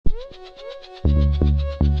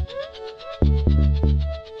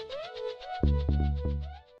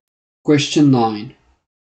Question 9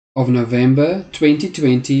 of November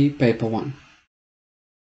 2020, Paper 1.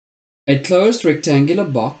 A closed rectangular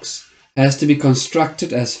box has to be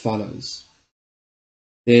constructed as follows.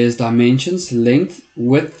 There's dimensions length,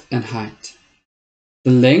 width, and height.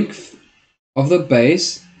 The length of the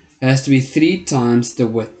base has to be 3 times the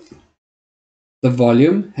width. The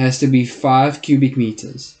volume has to be 5 cubic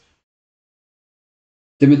meters.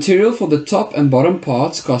 The material for the top and bottom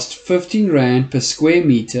parts cost 15 Rand per square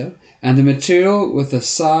meter, and the material with the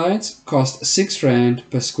sides cost 6 Rand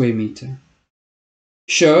per square meter.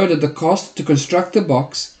 Show that the cost to construct the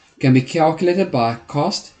box can be calculated by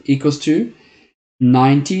cost equals to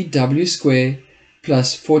 90W square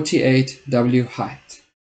plus 48W height.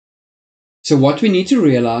 So what we need to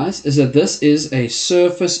realize is that this is a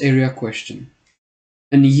surface area question.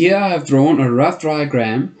 And here I have drawn a rough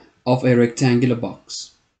diagram of a rectangular box.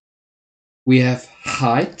 We have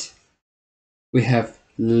height, we have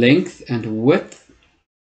length and width,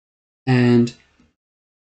 and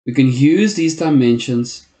we can use these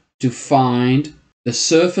dimensions to find the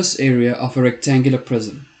surface area of a rectangular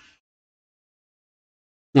prism.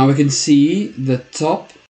 Now we can see the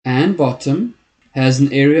top and bottom has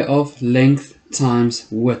an area of length times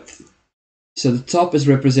width. So the top is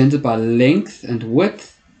represented by length and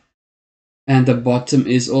width, and the bottom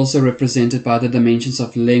is also represented by the dimensions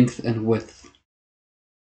of length and width.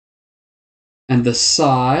 And the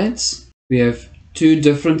sides, we have 2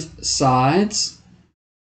 different sides.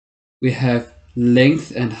 We have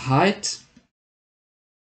length and height,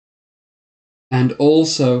 and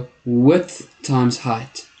also width times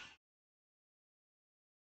height,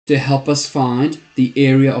 to help us find the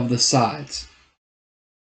area of the sides.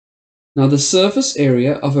 Now the surface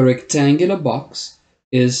area of a rectangular box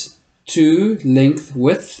is 2 length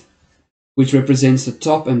width, which represents the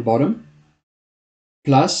top and bottom,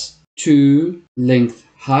 plus 2 length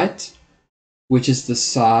height, which is the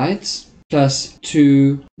sides, plus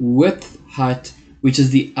 2 width height, which is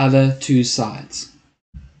the other 2 sides.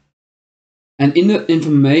 And in the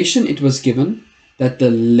information it was given that the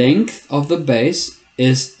length of the base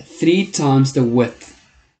is 3 times the width.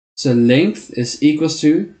 So length is equals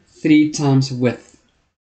to 3 times width.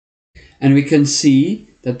 And we can see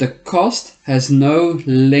that the cost has no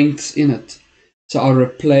lengths in it. So I'll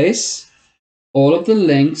replace all of the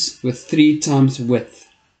lengths with 3 times width.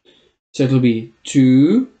 So it'll be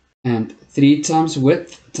 2 and 3 times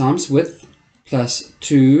width plus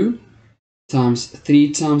 2 times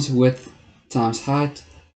 3 times width times height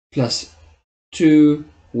plus 2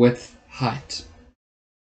 width height.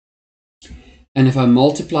 And if I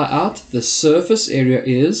multiply out, the surface area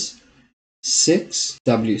is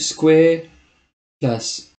 6W square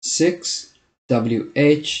plus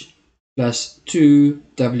 6WH plus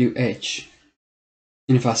 2WH.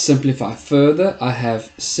 And if I simplify further, I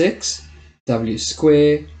have 6W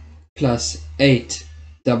square plus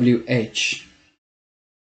 8WH.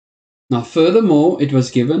 Now furthermore, it was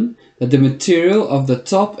given that the material of the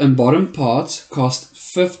top and bottom parts cost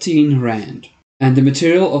 15 Rand, and the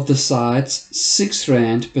material of the sides 6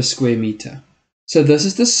 Rand per square meter. So this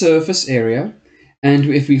is the surface area, and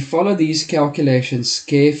if we follow these calculations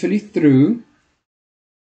carefully through,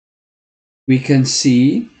 we can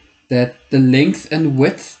see that the length and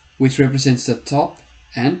width, which represents the top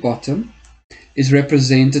and bottom, is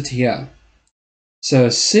represented here. So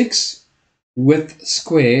 6 width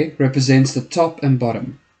square represents the top and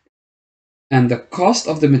bottom. And the cost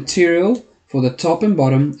of the material for the top and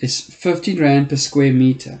bottom is 15 Rand per square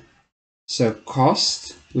meter. So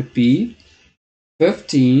cost would be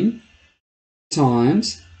 15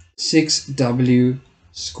 times 6W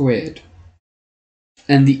squared.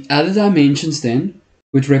 And the other dimensions then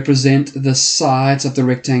would represent the sides of the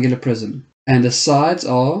rectangular prism. And the sides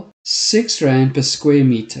are 6 Rand per square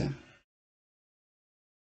meter.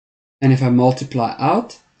 And if I multiply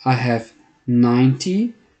out, I have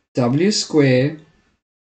 90W square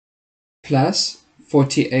plus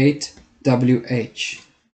 48WH,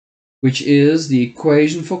 which is the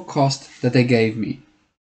equation for cost that they gave me.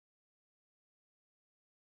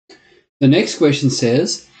 The next question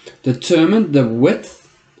says, determine the width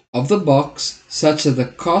of the box such that the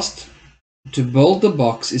cost to build the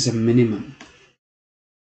box is a minimum.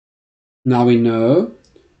 Now we know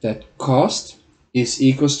that cost is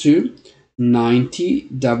equals to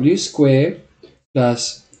 90W square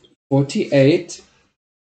plus 48WH.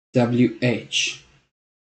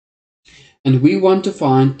 And we want to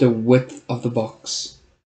find the width of the box.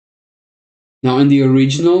 Now in the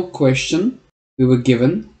original question, we were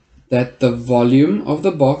given that the volume of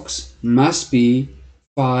the box must be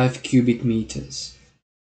 5 cubic meters.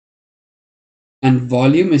 And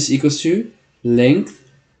volume is equals to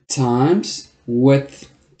length times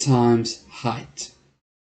width times height.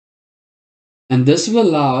 And this will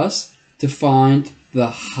allow us to find the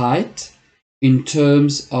height in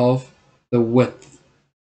terms of the width.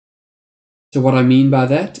 So what I mean by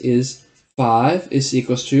that is 5 is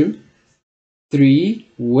equals to 3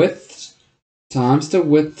 widths times the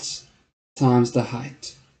widths times the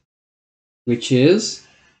height, which is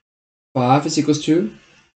 5 is equals to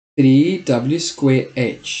 3w squared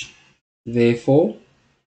h. Therefore,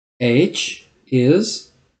 h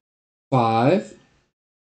is 5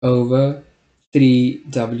 over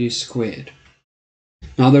 3w squared.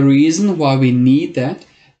 Now the reason why we need that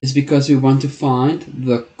is because we want to find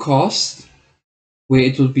the cost where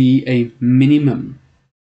it will be a minimum.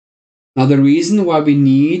 Now the reason why we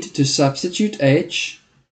need to substitute h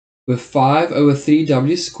with 5 over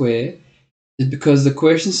 3w squared is because the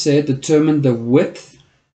question said determine the width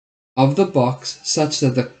of the box such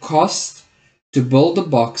that the cost to build the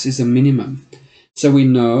box is a minimum. So we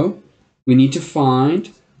know we need to find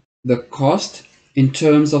the cost in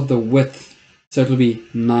terms of the width. So it will be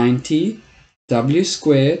 90w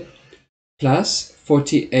squared plus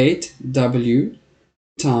 48w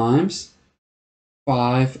times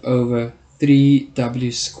 5 over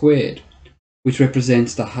 3w squared, which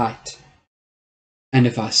represents the height. And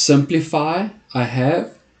if I simplify, I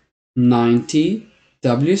have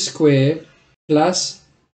 90w squared plus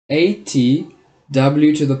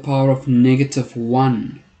 80w to the power of negative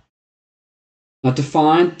 1. Now to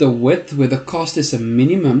find the width where the cost is a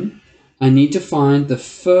minimum, I need to find the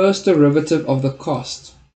first derivative of the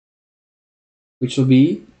cost, which will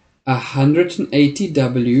be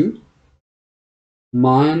 180w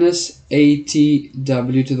minus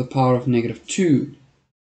 80w to the power of negative 2.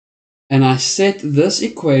 And I set this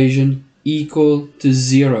equation equal to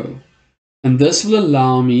 0. And this will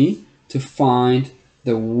allow me to find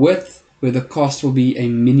the width where the cost will be a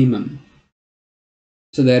minimum.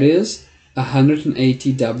 So that is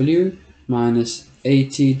 180w minus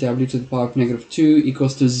 80w to the power of negative 2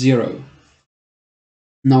 equals to 0.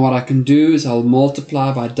 Now what I can do is I'll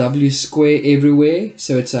multiply by w squared everywhere.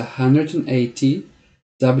 So it's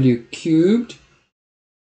 180w cubed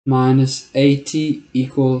minus 80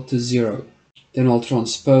 equal to 0. Then I'll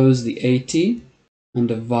transpose the 80 and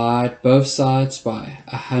divide both sides by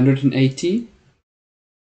 180.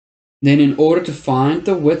 Then in order to find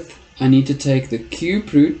the width, I need to take the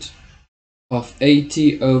cube root of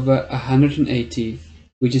 80 over 180,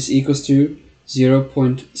 which is equals to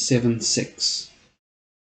 0.76.